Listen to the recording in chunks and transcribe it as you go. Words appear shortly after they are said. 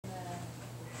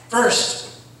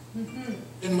first,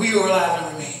 then we are alive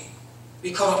and remain.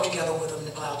 Be caught up together with them in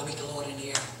the cloud to meet the Lord in the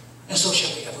air. And so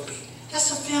shall we ever be.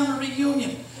 That's a family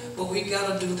reunion. But we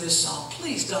got to do this song.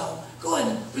 Please don't. Go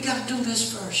ahead. We got to do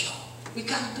this first, y'all. We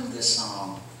got to do this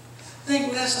song.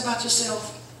 Think less about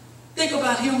yourself. Think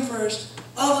about Him first.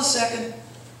 Others second.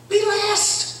 Be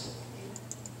last.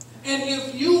 And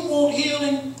if you want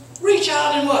healing, reach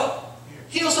out and what?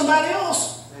 Heal somebody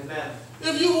else. Amen.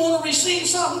 If you want to receive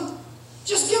something,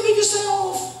 just give it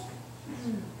yourself.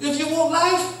 If you want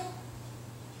life,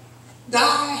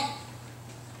 die.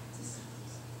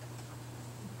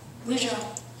 Reach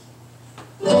out.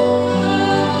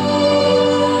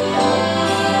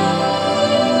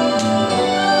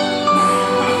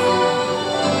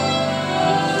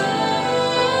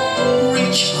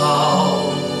 Reach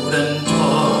out and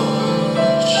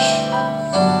touch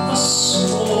a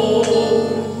soul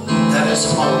that is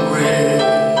hungry.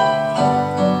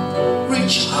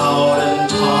 Reach out and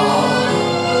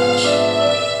touch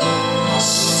a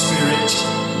spirit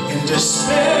in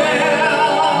despair.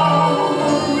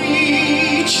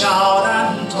 Reach out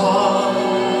and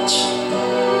touch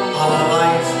a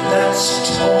life that's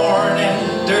torn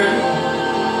in dirt.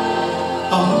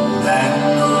 A man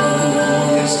who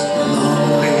is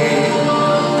lonely.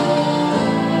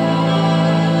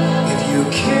 If you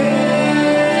care,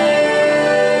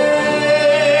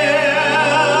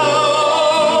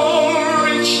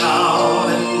 reach out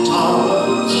and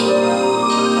touch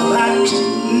that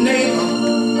neighbor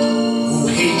who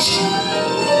hates you.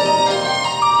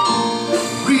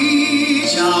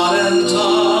 Reach out and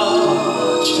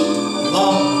touch the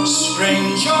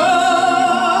stranger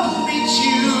who meets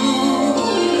you.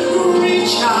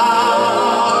 Reach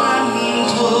out and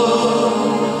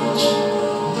touch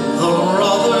the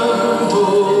brother who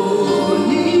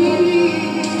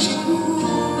needs you.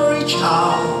 Reach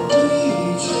out,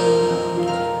 reach out.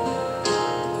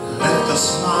 Let the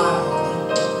smile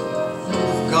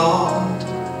of God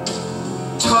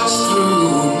touch through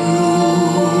you.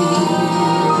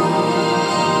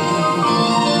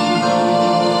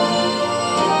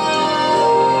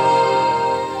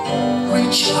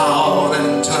 Reach out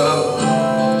and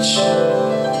touch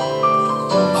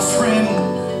a friend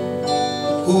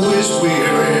who is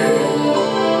weary.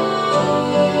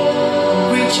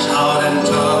 Reach out and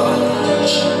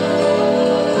touch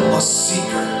a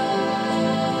seeker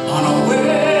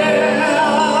unaware.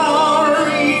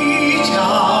 Reach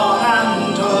out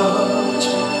and touch,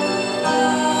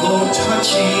 though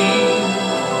touching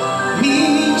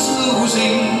means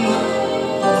losing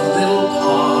a little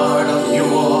part of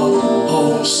your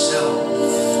own self.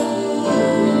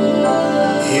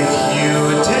 If you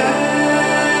dare,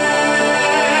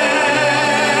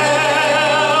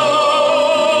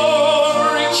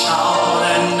 reach out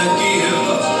and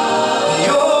give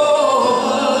your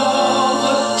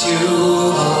love to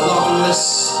the loveless.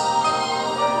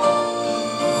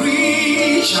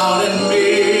 Reach out and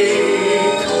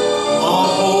make a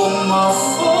home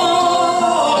for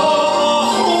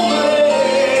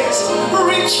homeless.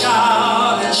 Reach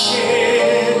out and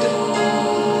shed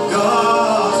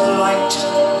God's light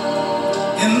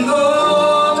in the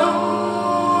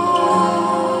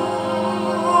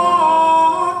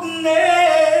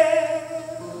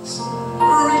darkness.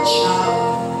 Reach out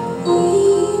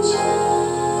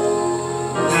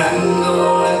and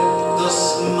let the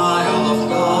smile of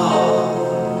God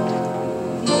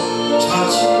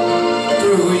touch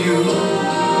through you,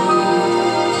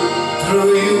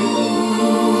 through you.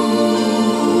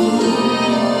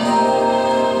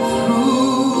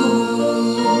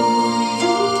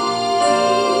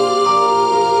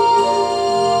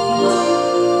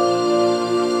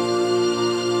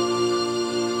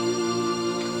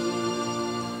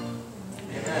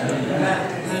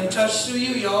 Touch through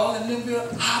you, y'all, and then we're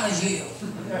out of here.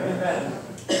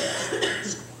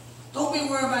 Don't be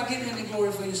worried about getting any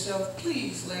glory for yourself.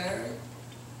 Please, Larry.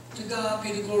 To God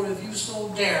be the glory of you so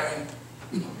daring.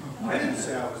 I didn't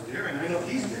say I was daring. I know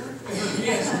He's daring.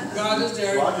 Yes, God is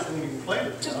daring. So I just didn't even play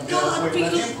it. To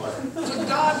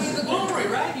God be the glory,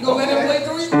 right? You gonna let Him play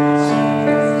through you?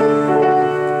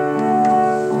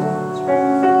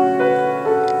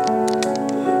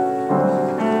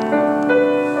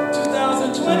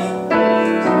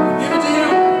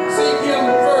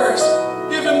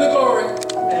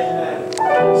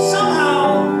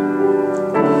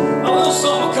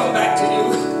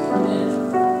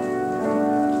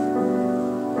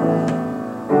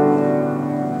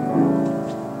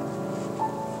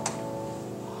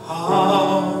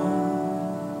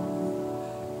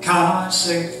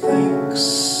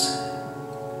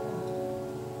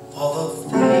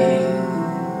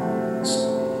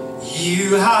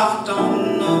 have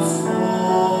done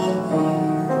for me,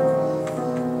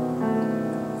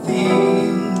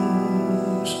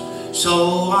 things so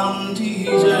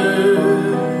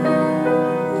undeserved,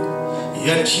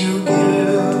 yet you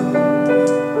give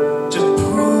to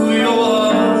prove your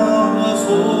love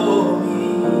for me.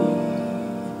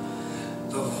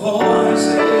 The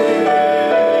voices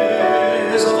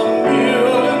of a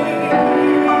million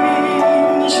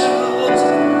angels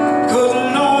could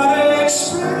not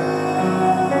express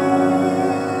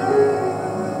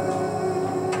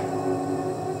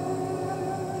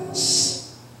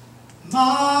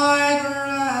my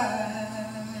gratitude.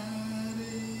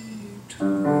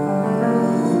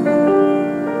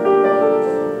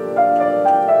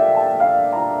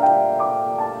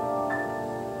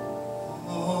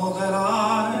 All that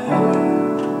I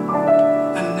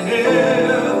and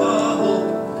never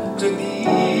hope to be,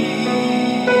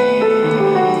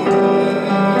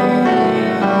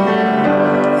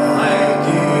 I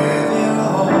give it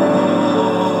all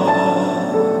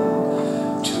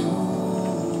to thee.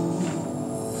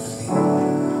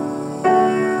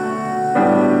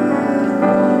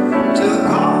 To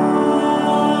God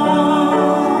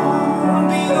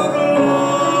be the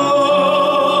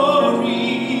glory.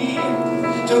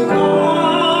 To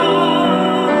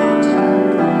God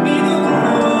be the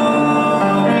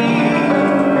glory.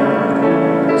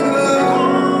 To God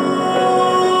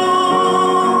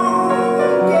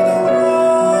be the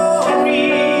glory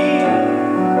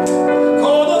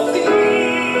for the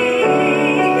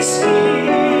things He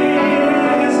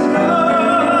has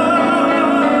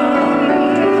done.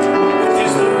 With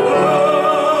His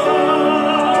blood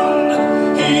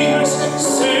He has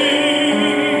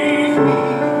saved me.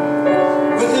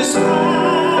 With His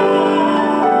power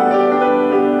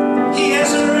He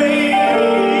has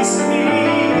raised me.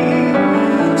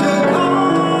 To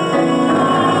God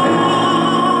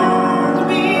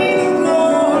be the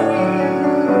glory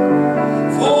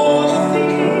for the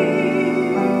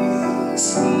things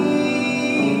He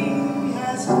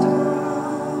has done.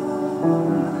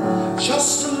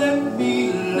 Just to let me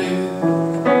live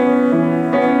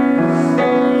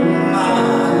my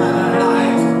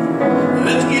life,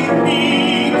 let it be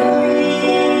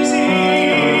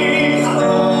pleasing,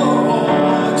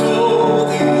 Lord, to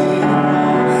Thee.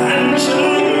 And shall I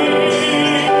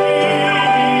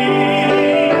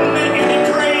give any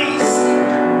praise,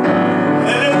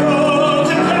 let it go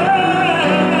to Calvary.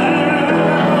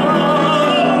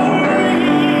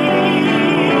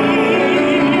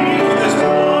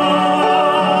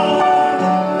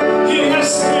 He has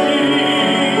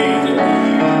saved me.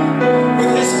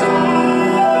 With His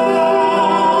power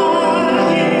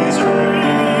He has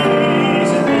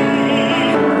raised me.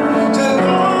 To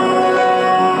God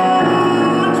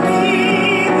be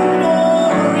the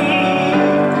glory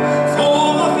for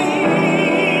the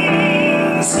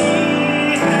things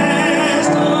He has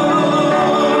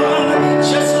done.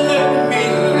 Just let me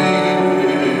live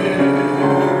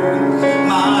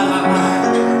my life.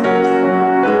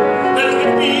 Let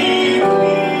it be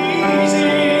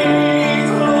pleasing,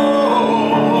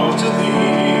 Lord, to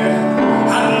Thee.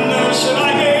 And should I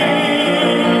give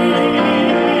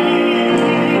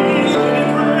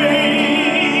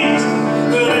praise,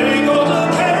 let it go to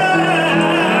Calvary.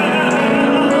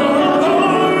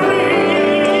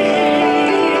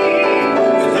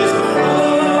 With His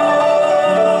blood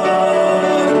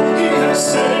He has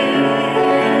saved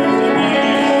me.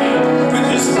 With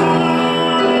His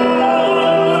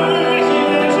power He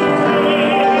has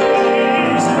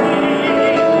raised me.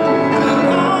 To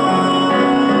God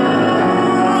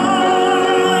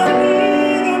be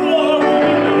the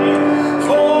glory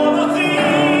for the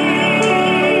things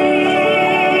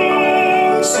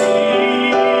He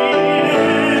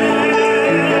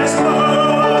has done.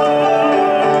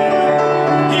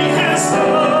 He has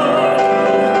done.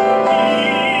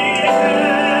 He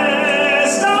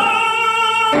has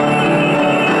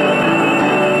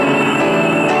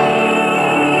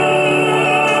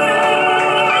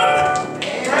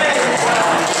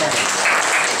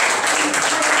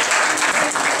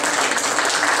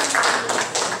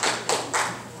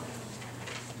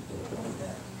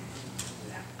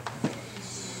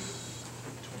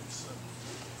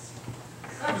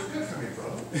That was good for me,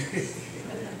 brother.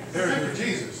 Very good,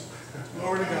 Jesus.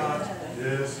 Glory to God.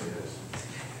 Yes, yes.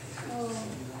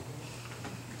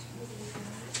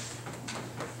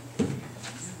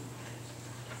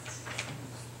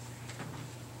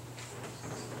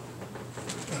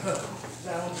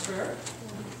 Down the sparrow?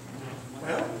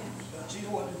 Well, Jesus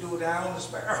wanted to do it down the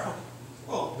sparrow.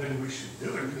 Well, then we should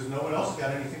do it because no one else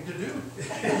got anything to do.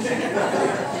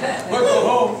 We'll go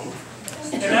home.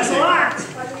 And that's a lot.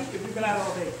 We've been out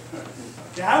all day.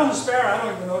 Down the sparrow, I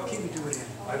don't even know what key we do it in.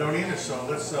 I don't either, so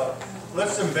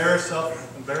let's embarrass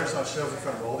ourselves in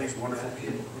front of all these wonderful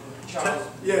people. Charles,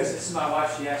 Yes. this is my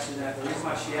wife. She asked me that. The reason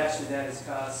why she asked me that is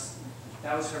because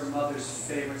that was her mother's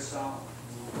favorite song.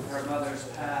 Her mother's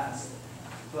passed,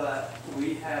 but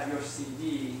we have your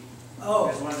CD Oh,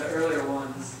 as one of the earlier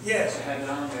ones. yes. She had it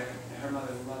on there, and her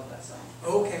mother loved that song.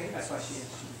 Okay, That's why she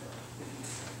asked you for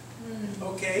it.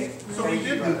 okay. So we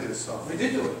did do this song. We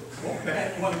did do it Okay.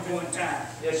 at one point in time.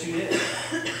 Yes, you did.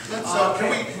 Let's,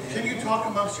 can you talk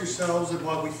amongst yourselves and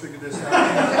while we figure this out?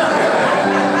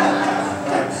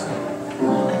 So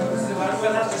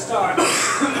we'll have to start.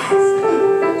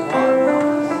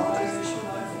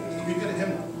 We get a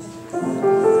hymn.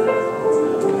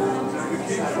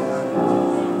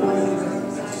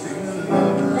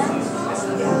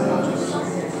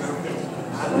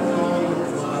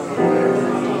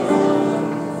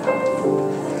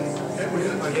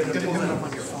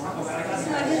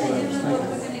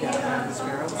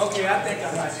 Okay, I think I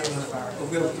might be able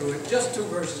to go through it. Just 2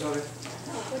 verses of it.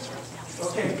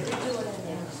 Okay.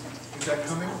 Is that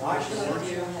coming? Why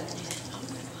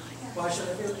should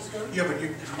I feel discouraged? Yeah, but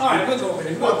you. All right, we'll go with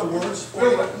it. You want the words?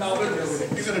 No, we'll do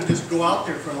it. You're gonna just go out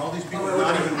there in front of all these people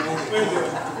not even know. We'll do it.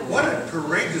 What a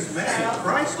courageous man in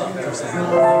Christ. I'm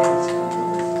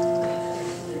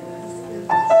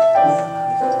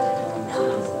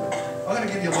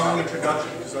gonna give you a long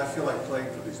introduction because I feel like playing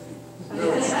for these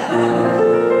people.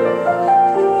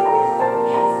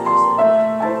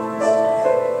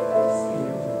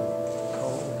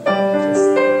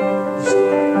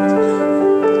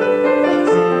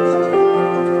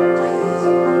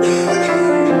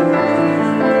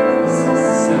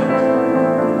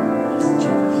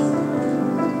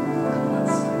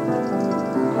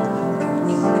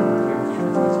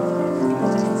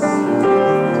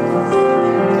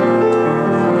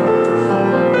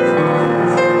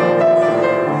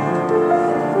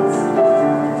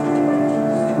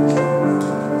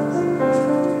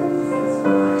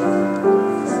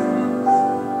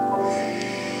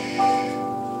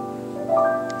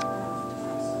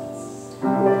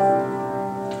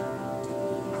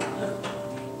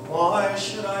 Why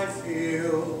should I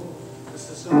feel this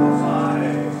is so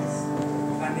fine?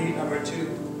 I need number 2.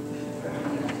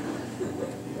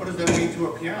 What does that mean to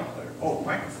a piano player? Oh,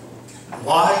 microphone.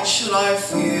 Why should I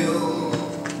feel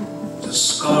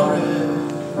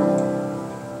discouraged?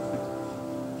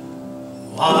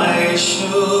 Why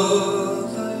should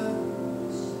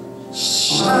the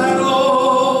shadows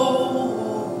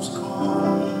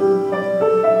come?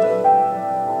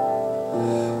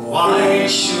 Why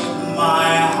should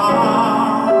my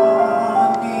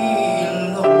heart be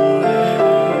lonely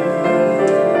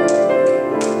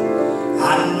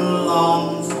and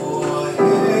long for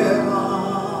heaven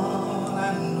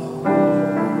and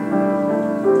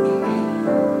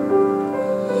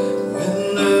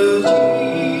when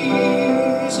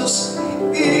Jesus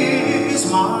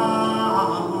is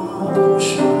my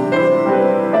portion,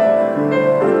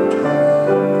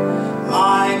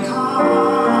 my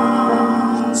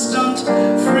constant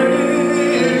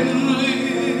friend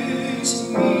is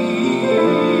He.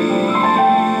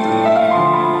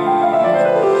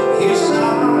 His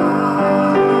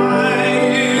eye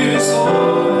is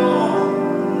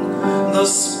on the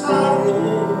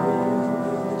sparrow,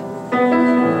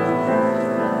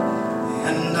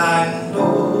 and I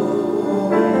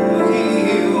know He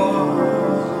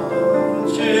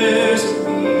watches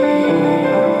me.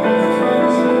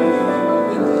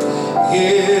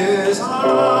 His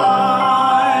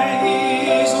eye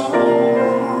is on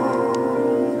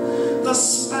the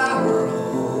sparrow,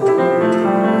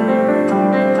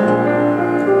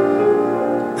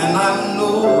 and I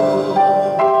know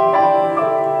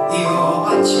He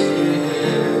watches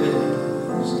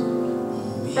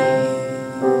me.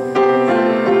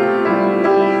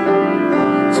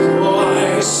 So I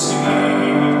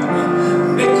sing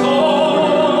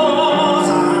because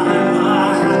I'm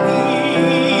happy.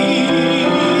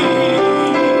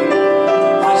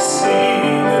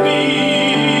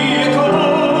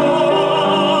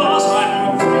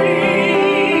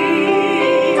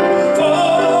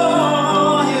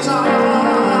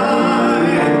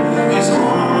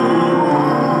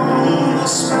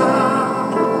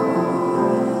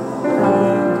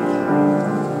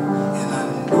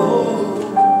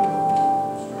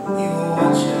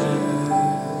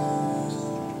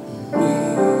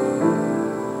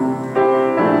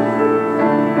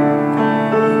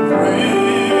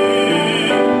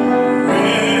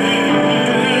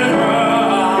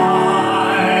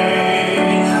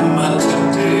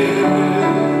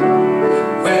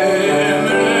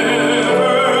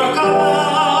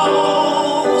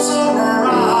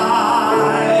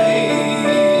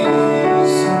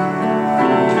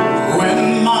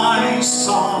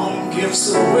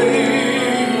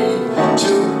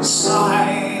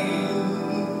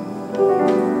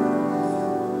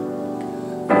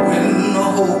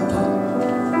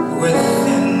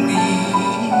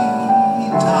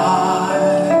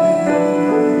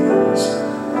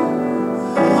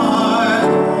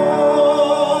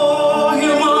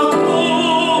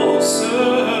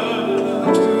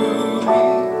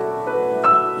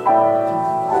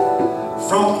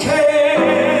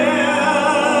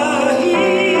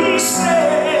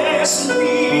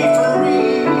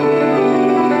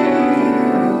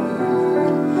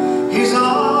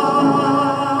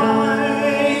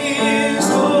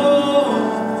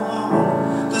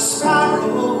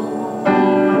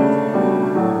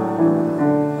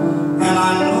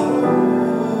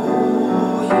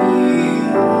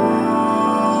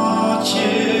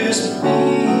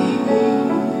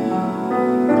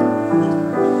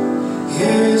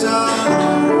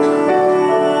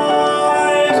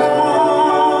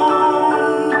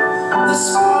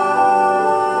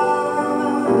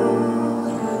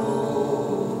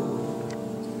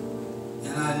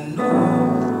 And I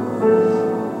know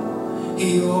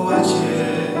He watches me.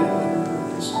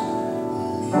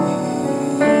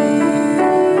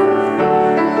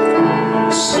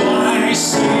 So I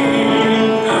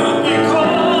sing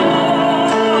because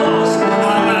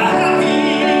I'm happy.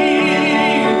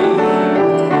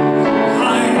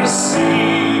 I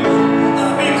sing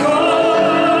because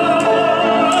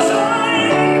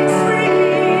I'm free.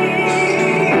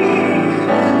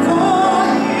 For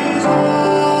His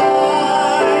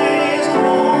eyes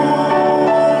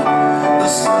on the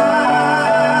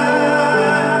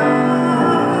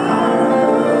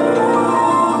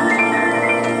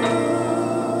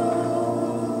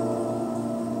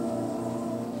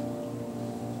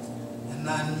and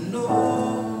I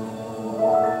know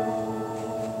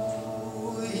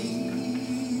He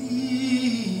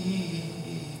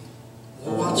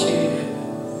watches me.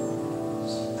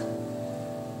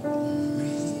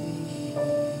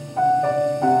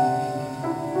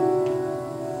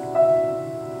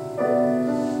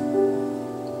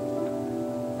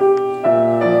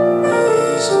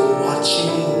 He's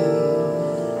watching you.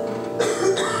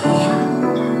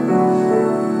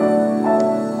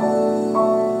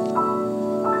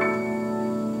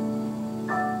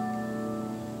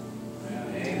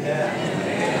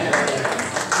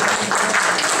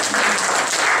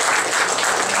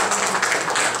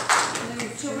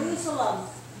 Jerusalem.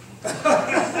 Oh,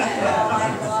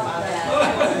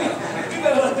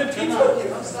 I love that.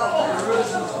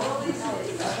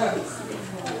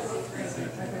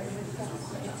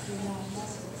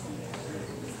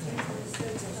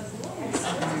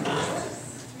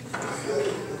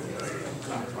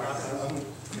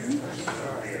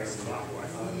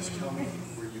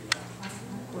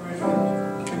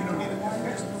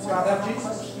 God have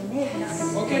Jesus.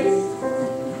 Okay.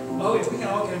 Oh, if we can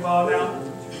all get involved now.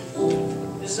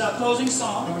 This is our closing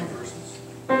song.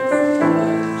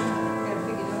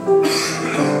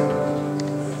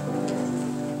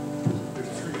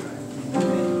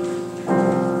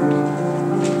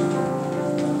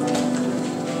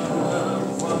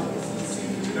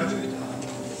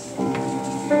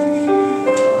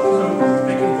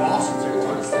 Making Boston's every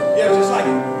time. Yeah, just like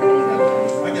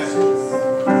it. I guess.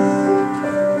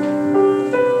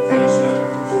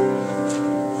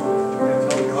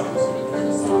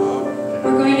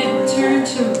 We're going to turn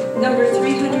to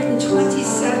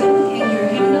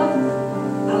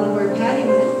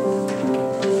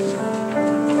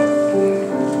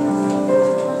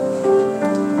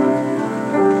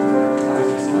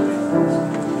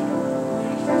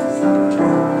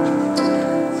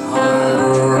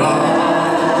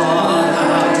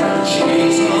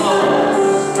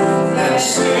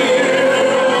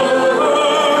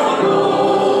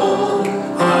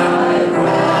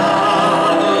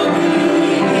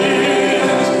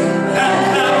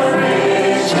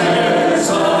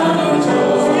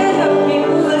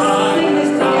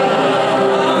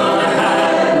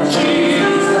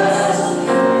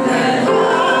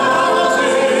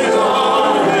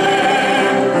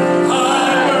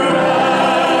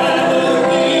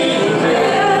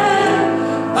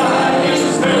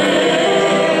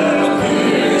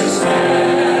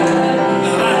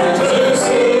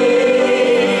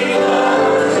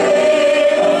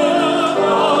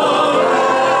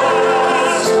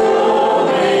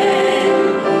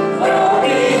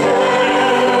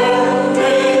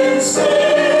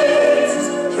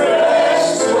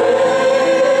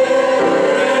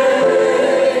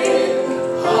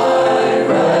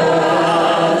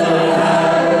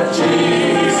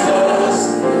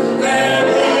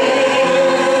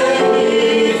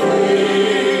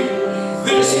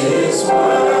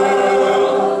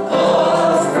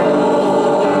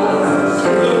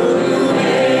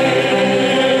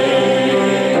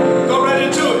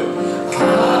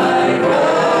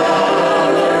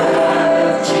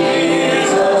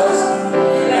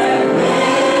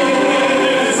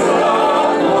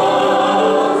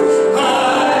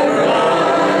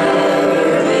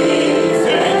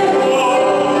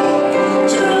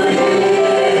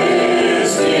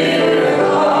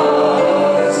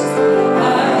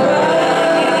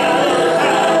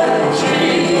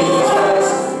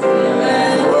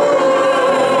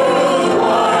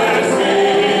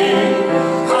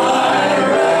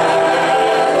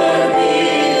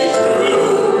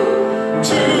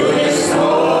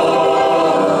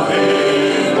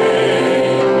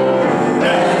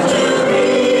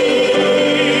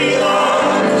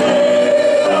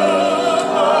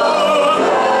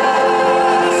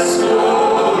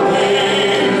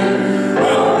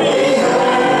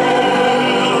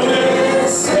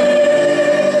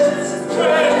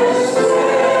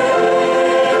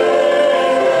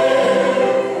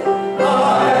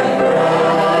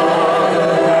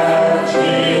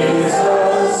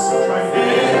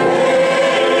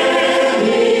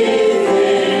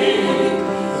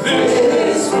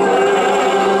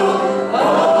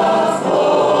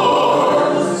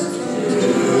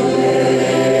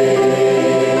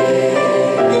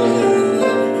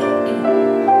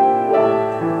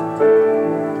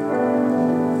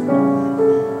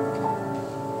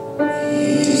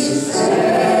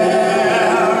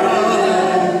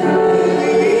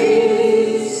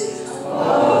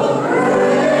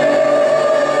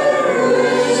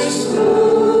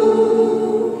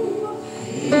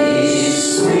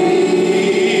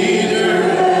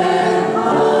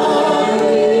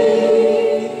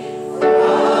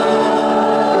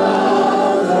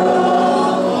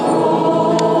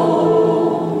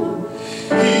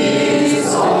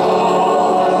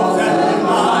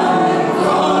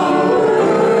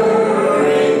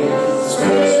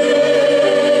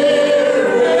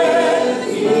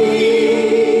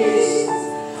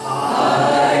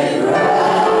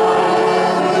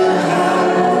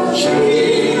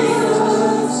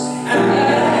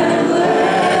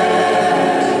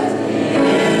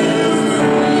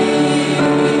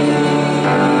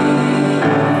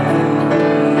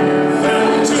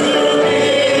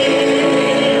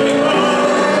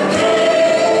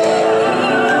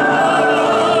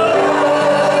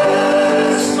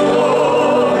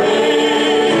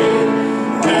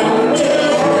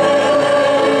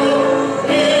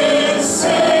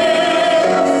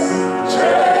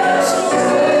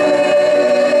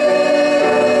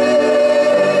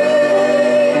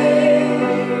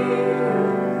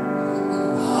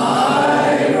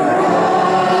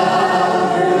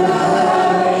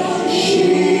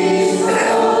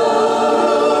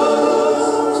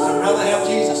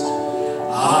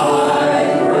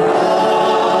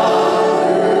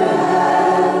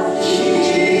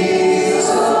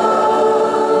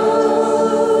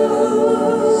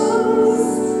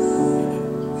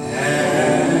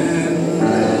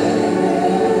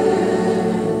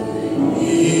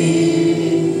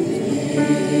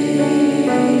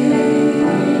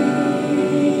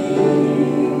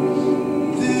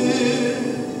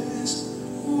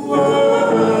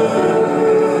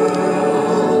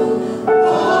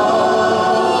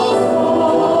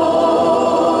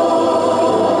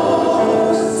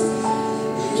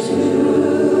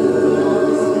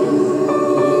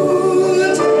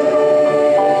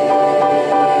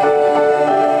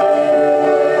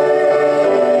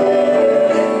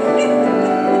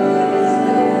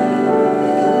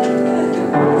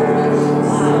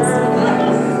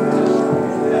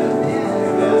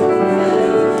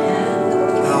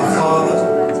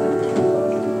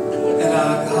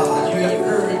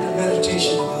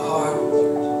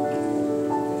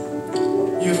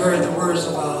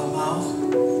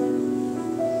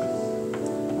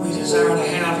desire to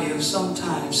have you,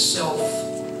 sometimes self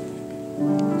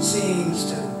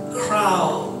seems to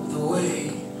crowd the way,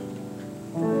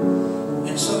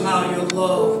 and somehow your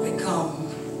love become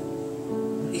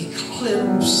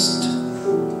eclipsed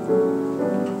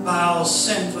by our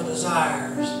sinful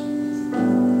desires.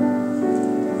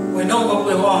 We know what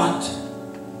we want,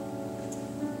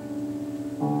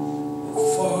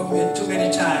 too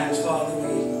many times, Father,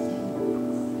 we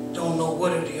don't know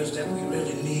what it is that we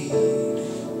really need.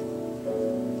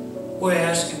 We're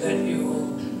asking that you will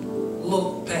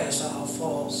look past our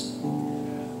faults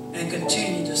and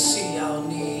continue to see our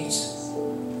needs.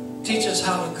 Teach us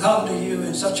how to come to you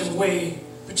in such a way,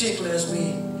 particularly as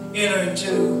we enter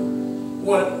into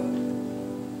what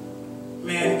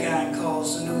mankind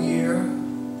calls the new year.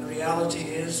 The reality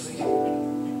is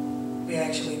we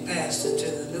actually passed into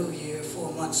the new year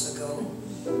 4 months ago.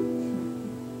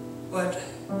 But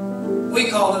we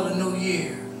call it a new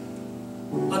year,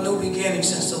 a new beginning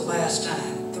since the last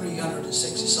time,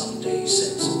 360 some days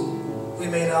since we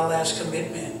made our last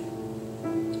commitment.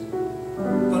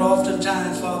 But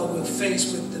oftentimes, Father, we're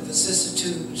faced with the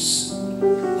vicissitudes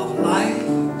of life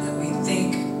that we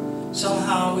think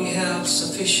somehow we have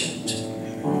sufficient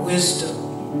wisdom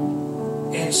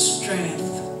and strength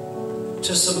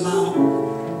to surmount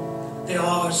the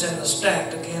odds that are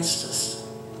stacked against us.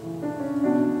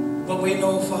 But we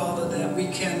know, Father, that we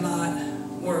cannot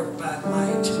work by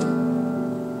might,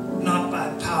 not by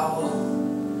power,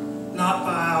 not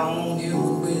by our own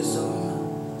human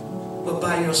wisdom, but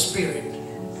by your Spirit.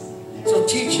 So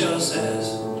teach us,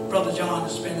 as Brother John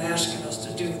has been asking us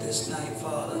to do this night,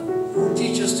 Father.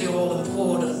 Teach us the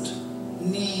all-important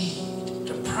need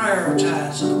to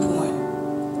prioritize to the point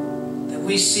that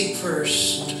we seek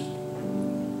first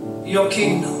your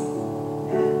kingdom,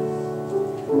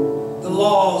 the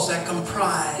laws that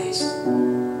comprise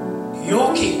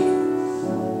your kingdom,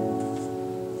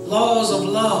 laws of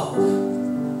love.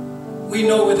 We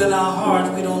know within our hearts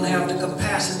we don't have the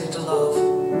capacity to love,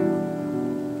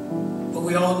 but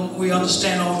we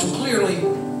understand all too clearly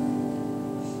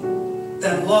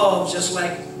that love, just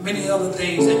like many other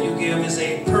things that you give, is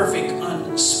a perfect,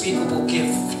 unspeakable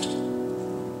gift.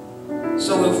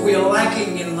 So if we are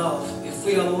lacking in love, if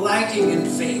we are lacking in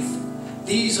faith,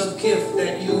 these are gifts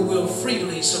that you will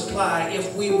freely supply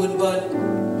if we would but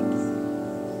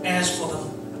ask for them.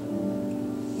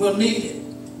 We'll need it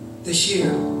this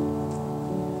year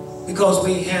because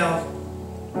we have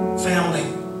family,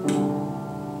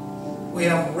 we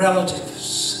have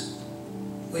relatives,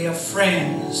 we have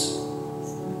friends,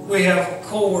 we have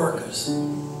co-workers.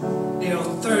 They are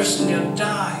thirsty, they're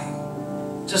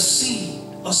dying to see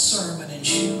a sermon in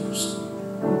shoes.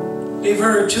 They've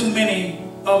heard too many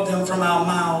of them from our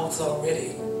mouths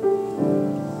already.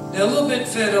 They're a little bit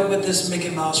fed up with this Mickey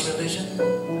Mouse religion.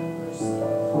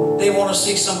 They want to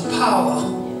see some power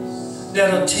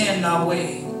that'll tend our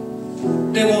way.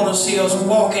 They want to see us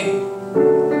walking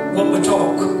what we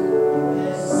talk.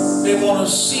 They want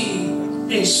to see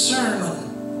a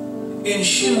sermon in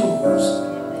shoes.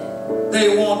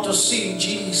 They want to see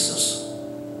Jesus.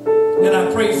 And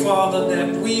I pray, Father,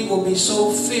 that we will be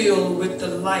so filled with the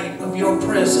light of your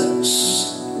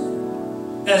presence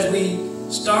as we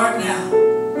start now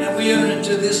and we enter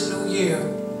into this new year.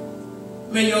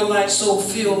 May your light so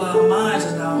fill our minds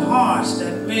and our hearts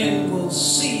that men will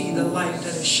see the light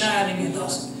that is shining in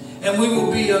us. And we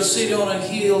will be a city on a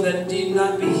hill that need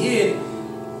not be hid.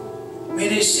 May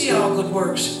they see our good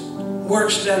works,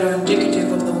 works that are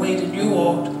indicative of the way that you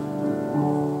ought,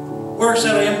 works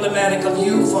that are emblematic of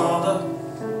you, Father.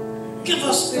 Give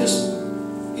us this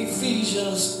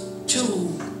Ephesians 2,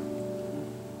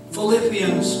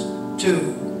 Philippians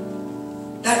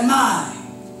 2, that mind.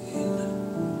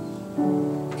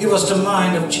 Give us the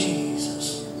mind of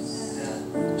Jesus,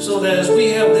 so that as we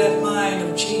have that mind